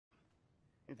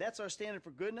If that's our standard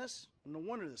for goodness, no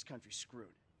wonder this country's screwed.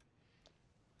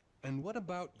 And what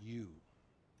about you?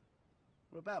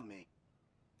 What about me?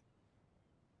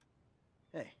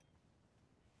 Hey.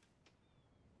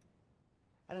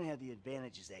 I don't have the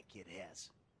advantages that kid has.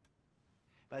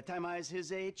 By the time I was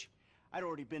his age, I'd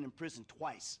already been in prison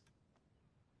twice.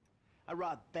 I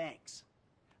robbed banks.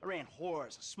 I ran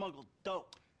whores. I smuggled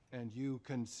dope. And you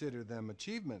consider them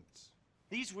achievements?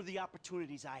 These were the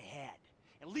opportunities I had.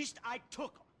 At least I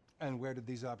took them. And where did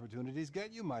these opportunities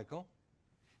get you, Michael?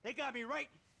 They got me right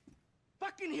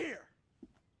fucking here.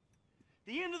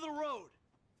 The end of the road.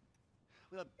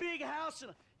 With a big house and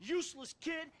a useless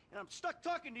kid, and I'm stuck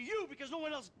talking to you because no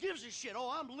one else gives a shit.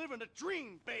 Oh, I'm living a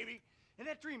dream, baby. And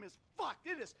that dream is fucked.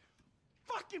 It is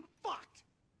fucking fucked.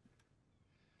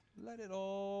 Let it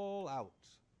all out.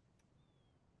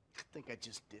 I think I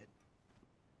just did.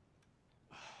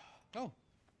 Oh,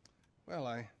 well,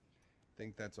 I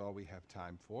think that's all we have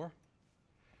time for.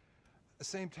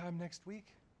 Same time next week?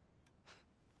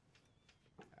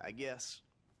 I guess.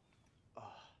 Oh.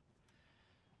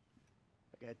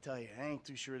 I gotta tell you, I ain't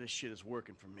too sure this shit is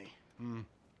working for me.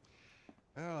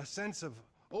 Well, a sense of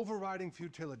overriding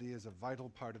futility is a vital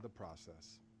part of the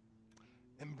process.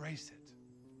 Embrace it.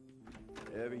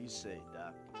 Whatever you say,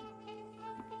 Doc.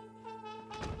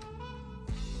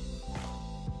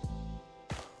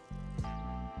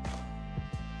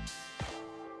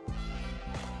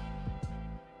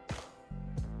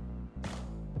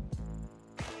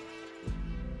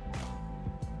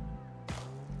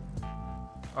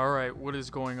 Alright, what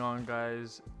is going on,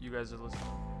 guys? You guys are listening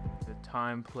to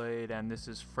Time Played, and this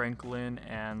is Franklin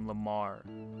and Lamar.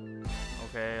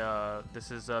 Okay,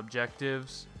 this is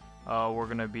objectives. We're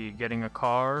gonna be getting a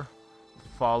car,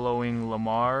 following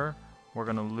Lamar. We're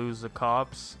gonna lose the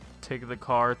cops, take the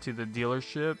car to the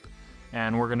dealership,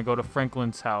 and we're gonna go to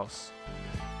Franklin's house.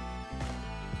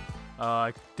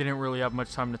 I didn't really have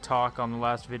much time to talk on the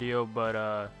last video, but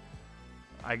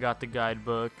I got the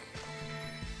guidebook.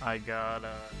 I got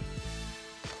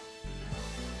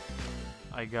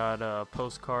a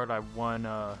postcard. I won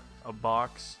a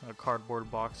box, a cardboard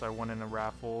box. I won in a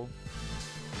raffle.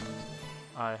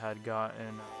 I had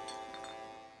gotten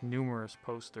numerous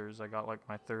posters. I got like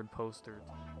my third poster.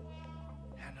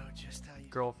 I know just how you.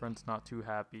 Girlfriend's not too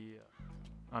happy.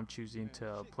 I'm choosing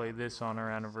to play this on our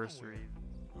anniversary.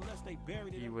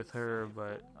 Be with her,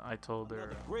 but I told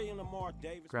her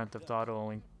Grand Theft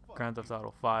Auto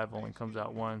 5 only comes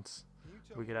out once.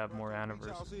 We could have more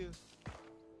anniversaries.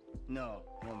 No,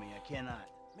 homie, I cannot.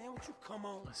 Man, would you come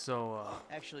on? So,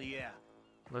 Actually, yeah.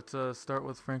 let's start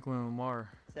with Franklin and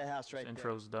Lamar. It's that house right there.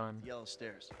 Intro's done. Yellow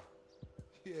stairs.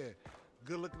 Yeah,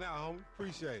 good looking out, homie.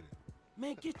 Appreciate it.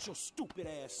 Man, get your stupid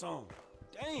ass on.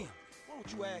 Damn, why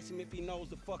don't you ask him if he knows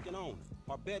the fucking owner?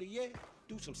 Or better yet,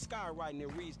 do some skywriting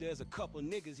that reads there's a couple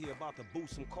niggas here about to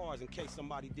boost some cars in case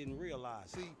somebody didn't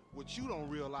realize. See, what you don't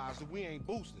realize is we ain't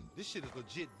boosting. This shit is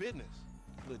legit business.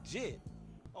 Legit?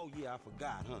 Oh yeah, I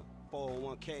forgot, huh?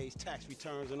 401ks, tax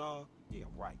returns and all? Yeah,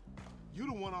 right. You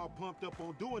the one all pumped up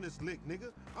on doing this lick,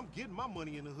 nigga. I'm getting my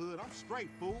money in the hood. I'm straight,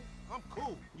 fool. I'm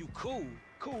cool. You cool?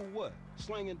 Cool what?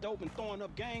 Slinging dope and throwing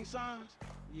up gang signs?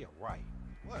 Yeah, right.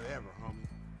 Whatever, homie.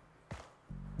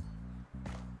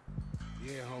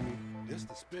 Yeah, homie. This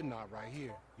the spin knot right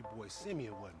here. Your boy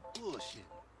Simeon wasn't bullshitting.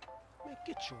 Man,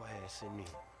 get your ass in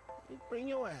there. Hey, bring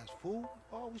your ass, fool.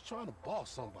 Always trying to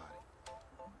boss somebody.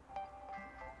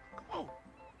 Come on.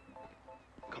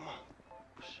 Come on.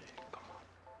 Shit, come on.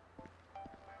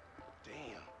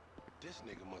 Damn. This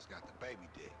nigga must got the baby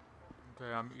dick.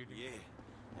 Okay, I'm eating. Yeah,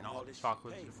 and all this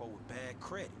chocolate shit paid for with bad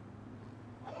credit.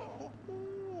 Oh,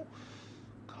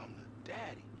 come to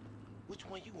daddy. Which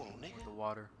one you want, nigga? The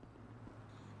water.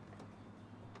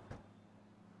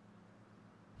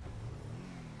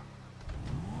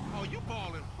 Oh, you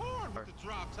ballin' hard with the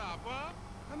drop top, huh?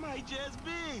 I might just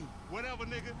be. Whatever,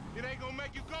 nigga. It ain't gonna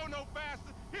make you go no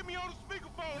faster. Hit me on the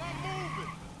speakerphone. I'm moving.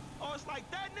 Oh, it's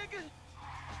like that, nigga?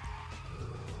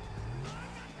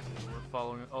 We're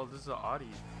following. Oh, this is an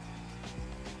Audi.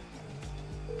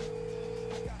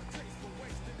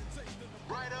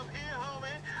 Right up here,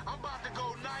 homie. I'm about to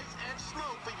go nice and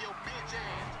slow for your bitch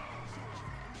ass.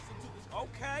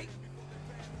 Okay.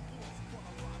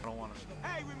 I don't want to.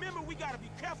 Hey, remember we gotta be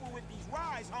careful with these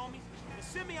rides, homie. The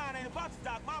Simeon ain't about to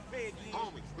dock my pay again.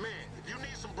 Homie, man, if you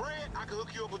need some bread, I can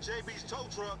hook you up with JB's tow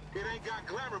truck. It ain't got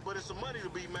glamour, but it's some money to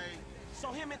be made.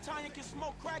 So him and Tanya can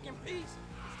smoke crack in peace?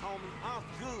 Homie, I'm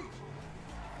good.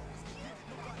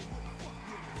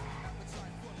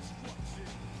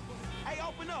 Hey,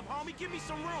 open up, homie. Give me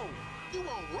some room. You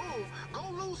want room? Go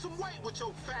lose some weight with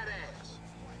your fat ass.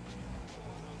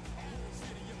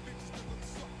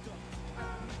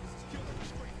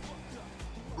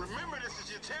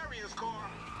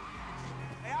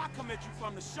 come at you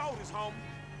from the shoulders, homie.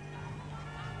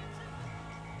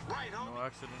 Right, homie. No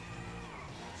accident.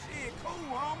 Shit,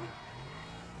 cool, homie.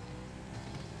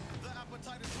 The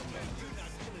appetite is for men. Do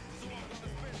not kill it. So I'm gonna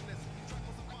spend this.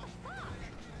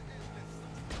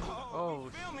 Oh, we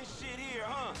filming shit here,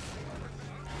 huh?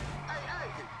 Hey,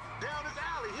 down this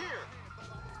alley here.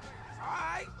 All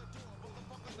right.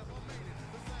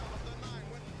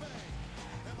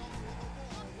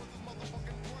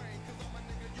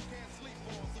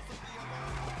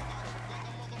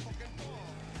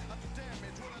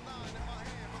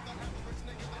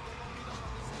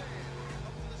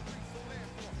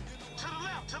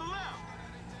 To the left.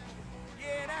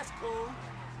 Yeah, that's cool.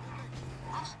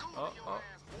 I'm schooling your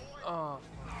ass, boy.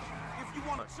 If you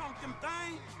want to chunk them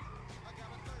things.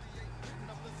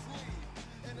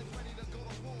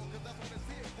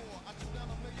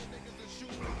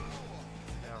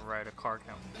 yeah, right. A car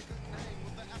count.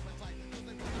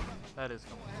 That is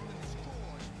coming.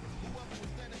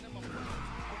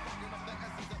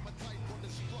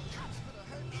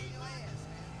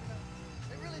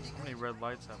 How many red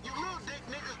lights have? You little dick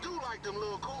niggas do like them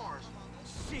little cars.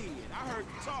 Shit, I heard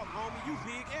you talk, homie. You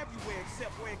big everywhere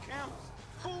except where it counts.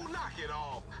 Fool, knock it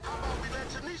off. How about we let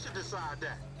Tanisha decide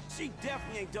that? She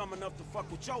definitely ain't dumb enough to fuck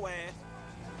with your ass.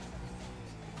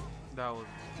 That was.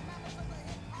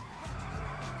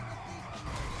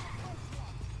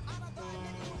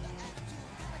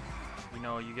 You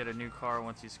know, you get a new car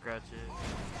once you scratch it.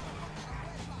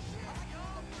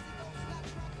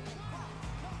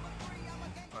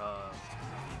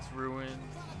 It's ruined.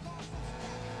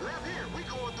 Left here, we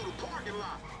going through the parking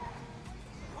lot.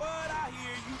 What? I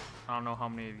hear you. I don't know how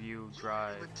many of you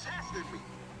drive. You tested me.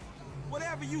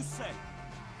 Whatever you say.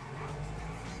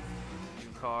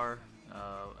 New car.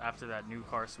 After that new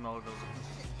car smell goes.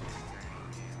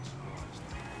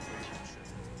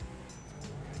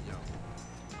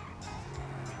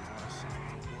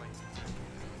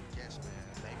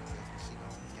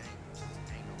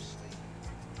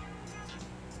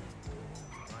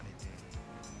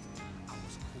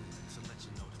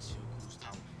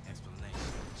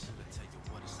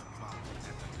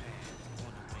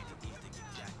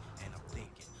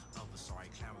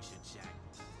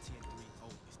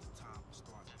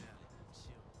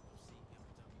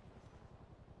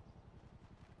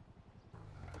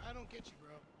 I don't get you,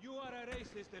 bro. You are a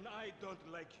racist and I don't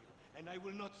like you. And I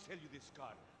will not sell you this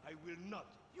car. I will not.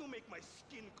 You make my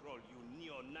skin crawl, you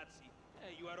neo-Nazi.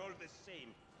 You are all the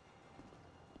same.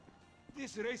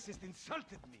 This racist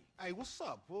insulted me. Hey, what's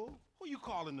up, fool? Who you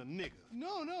calling a nigga?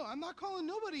 No, I'm not calling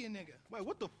nobody a nigga. Wait,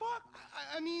 what the fuck?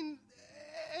 I mean,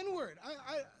 N-word.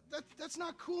 That's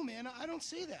not cool, man. I don't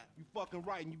say that. You fucking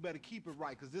right, and you better keep it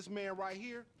right, because this man right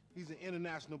here, he's an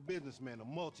international businessman, a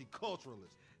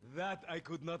multiculturalist. That I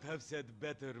could not have said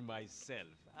better myself.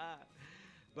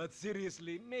 But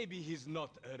seriously, maybe he's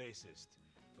not a racist.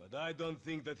 But I don't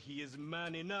think that he is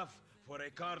man enough for a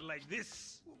car like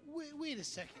this. Wait a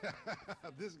second.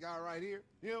 This guy right here,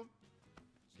 him,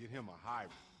 get him a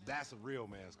hybrid. That's a real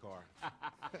man's car.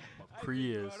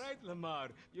 Prius. You are right, Lamar.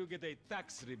 You get a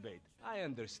tax rebate. I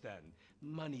understand.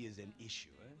 Money is an issue,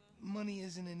 eh? Money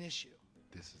isn't an issue.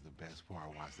 This is the best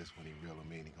part. Watch this when he reel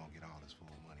him in. He gonna get all his full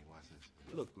money. Watch this.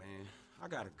 Look, man, I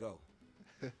gotta go.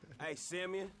 Hey,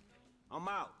 Simeon, I'm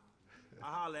out.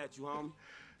 I'll holler at you, homie.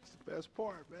 It's the best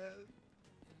part, man.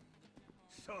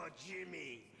 So,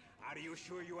 Jimmy, are you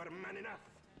sure you are man enough?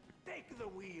 Take the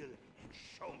wheel and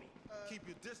show me. Keep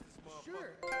your distance, motherfucker. Sure,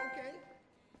 okay.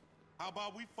 How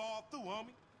about we fall through,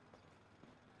 homie?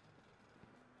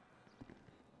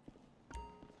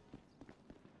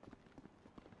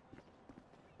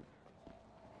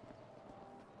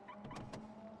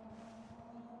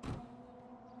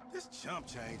 This chump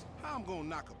change. How I'm gonna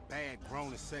knock a bad, grown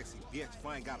and sexy bitch if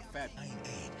I ain't got a fat...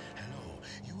 9-8. Hello.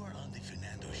 You are on the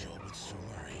Fernando Show with Sue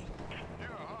Murray. Yeah,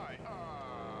 hi.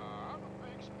 I'm a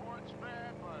big sports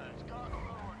fan, but it's gotten a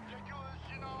little ridiculous,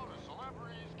 you know? The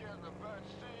celebrities get the best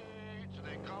seats, and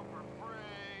they come for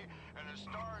free, and the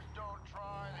stars don't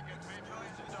try, they get paid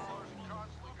millions of dollars and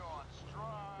constantly go on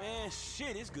strike. Man,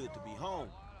 shit, it's good to be home.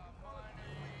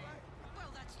 Well,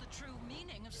 that's the true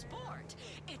meaning of sport.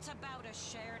 It's about a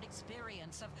shared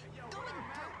experience of going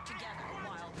broke together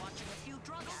while watching a few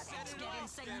drug addicts get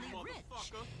insanely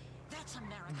rich. That's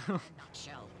America in a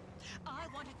nutshell. I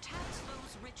want to tax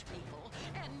those rich people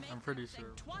and make I'm pretty them think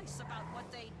sure. twice about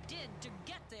what they did to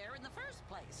get there in the first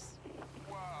place.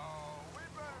 Well, we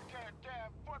better get a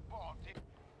damn football team.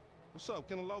 What's up?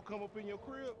 Can a low come up in your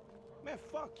crib? Man,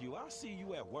 fuck you. I'll see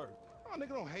you at work. Oh, nigga,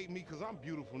 don't hate me because I'm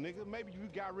beautiful, nigga. Maybe you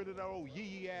got rid of that old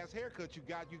yee-yee ass haircut you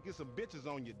got, you get some bitches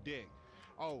on your dick.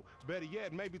 Oh, better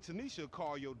yet, maybe Tanisha will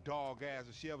call your dog ass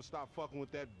if she ever stop fucking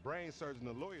with that brain surgeon,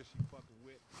 the lawyer she fucking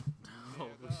with. Oh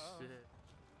shit.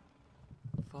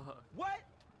 Fuck. What?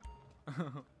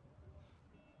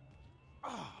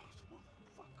 Oh,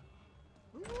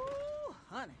 Ooh,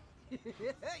 honey.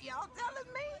 Y'all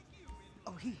telling me?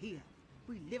 Oh, he here.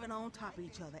 We living on top of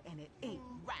each other, and it ain't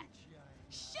right.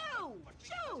 Shoo!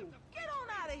 Shoo! Get on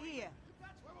out of here.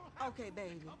 Okay,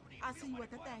 baby. I see you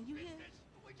at the thing. You hear?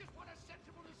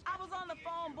 I was on the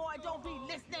phone, boy. Don't be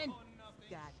listening.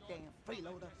 Goddamn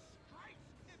freeloader.